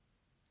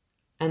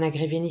Anna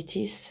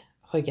Grevenitis,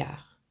 Regard.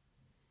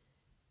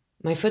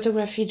 My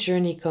photography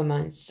journey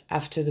commenced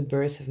after the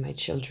birth of my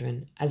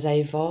children as I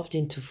evolved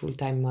into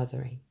full-time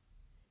mothering.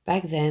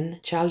 Back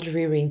then, child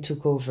rearing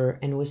took over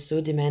and was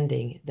so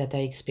demanding that I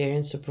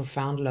experienced a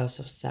profound loss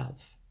of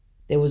self.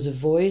 There was a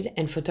void,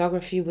 and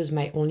photography was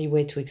my only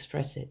way to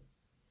express it.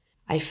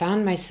 I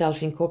found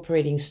myself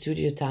incorporating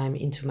studio time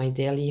into my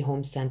daily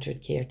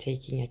home-centered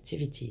caretaking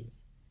activities.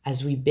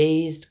 As we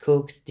bathed,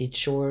 cooked, did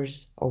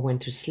chores, or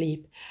went to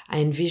sleep, I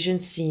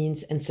envisioned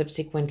scenes and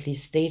subsequently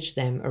staged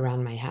them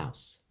around my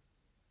house.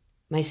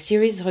 My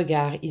series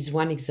Regard is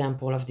one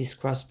example of this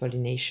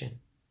cross-pollination.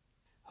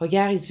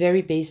 Regard is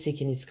very basic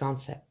in its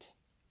concept.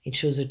 It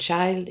shows a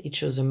child, it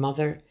shows a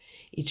mother,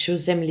 it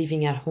shows them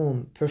living at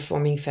home,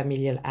 performing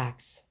familial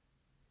acts.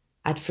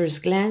 At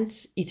first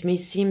glance, it may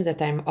seem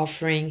that I'm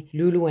offering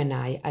Lulu and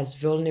I as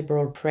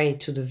vulnerable prey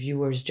to the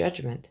viewer's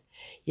judgment,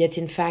 yet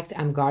in fact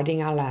I'm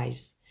guarding our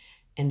lives,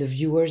 and the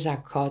viewers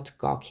are caught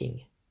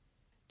gawking.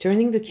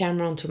 Turning the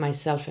camera onto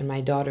myself and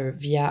my daughter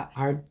via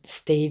our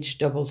staged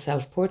double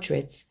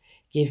self-portraits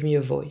gave me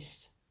a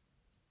voice.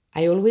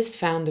 I always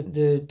found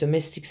the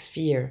domestic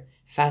sphere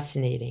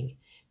fascinating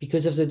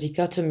because of the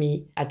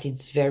dichotomy at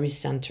its very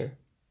center.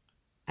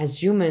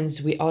 As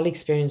humans, we all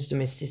experience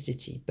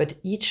domesticity, but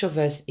each of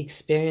us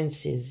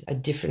experiences a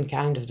different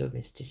kind of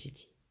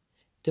domesticity.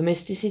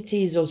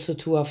 Domesticity is also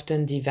too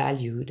often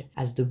devalued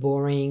as the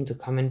boring, the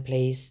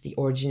commonplace, the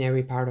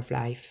ordinary part of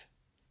life.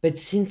 But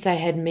since I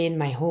had made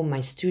my home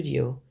my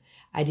studio,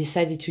 I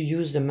decided to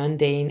use the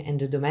mundane and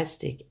the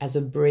domestic as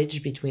a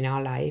bridge between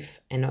our life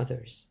and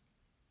others.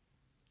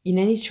 In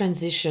any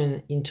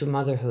transition into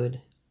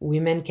motherhood,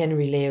 women can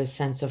relay a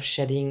sense of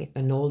shedding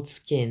an old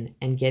skin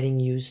and getting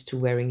used to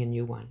wearing a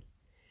new one.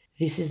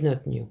 This is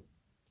not new.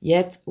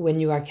 Yet,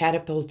 when you are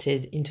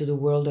catapulted into the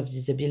world of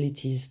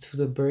disabilities through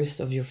the birth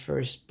of your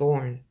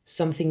firstborn,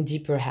 something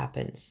deeper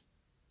happens.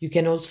 You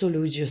can also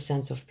lose your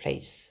sense of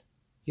place.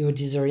 You're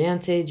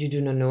disoriented, you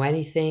do not know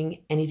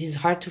anything, and it is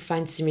hard to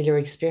find similar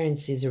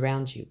experiences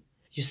around you.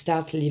 You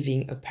start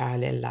living a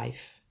parallel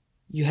life.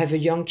 You have a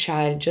young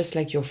child just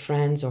like your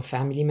friends or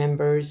family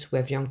members who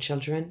have young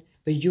children,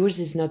 but yours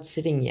is not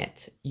sitting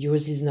yet,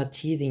 yours is not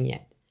teething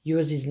yet,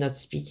 yours is not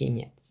speaking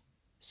yet.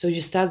 So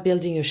you start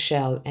building a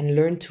shell and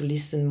learn to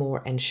listen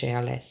more and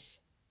share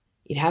less.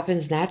 It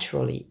happens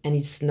naturally, and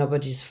it's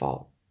nobody's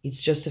fault.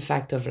 It's just a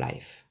fact of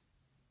life.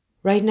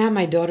 Right now,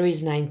 my daughter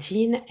is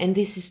 19, and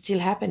this is still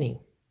happening.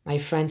 My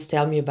friends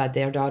tell me about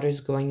their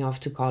daughters going off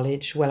to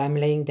college while I'm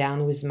laying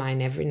down with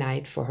mine every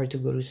night for her to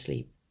go to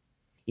sleep.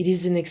 It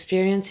is an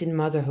experience in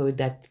motherhood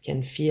that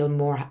can feel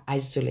more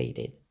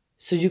isolated.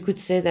 So you could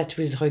say that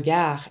with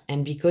Regard,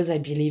 and because I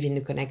believe in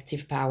the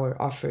connective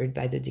power offered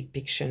by the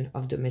depiction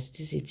of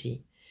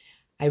domesticity,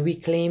 I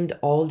reclaimed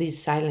all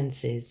these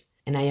silences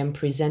and I am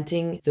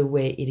presenting the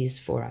way it is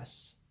for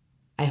us.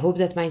 I hope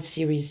that my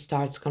series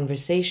starts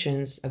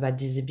conversations about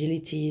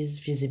disabilities,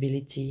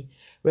 visibility,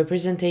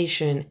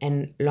 representation,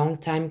 and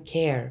long-time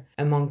care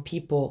among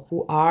people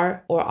who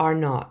are or are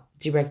not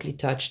directly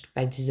touched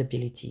by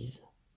disabilities.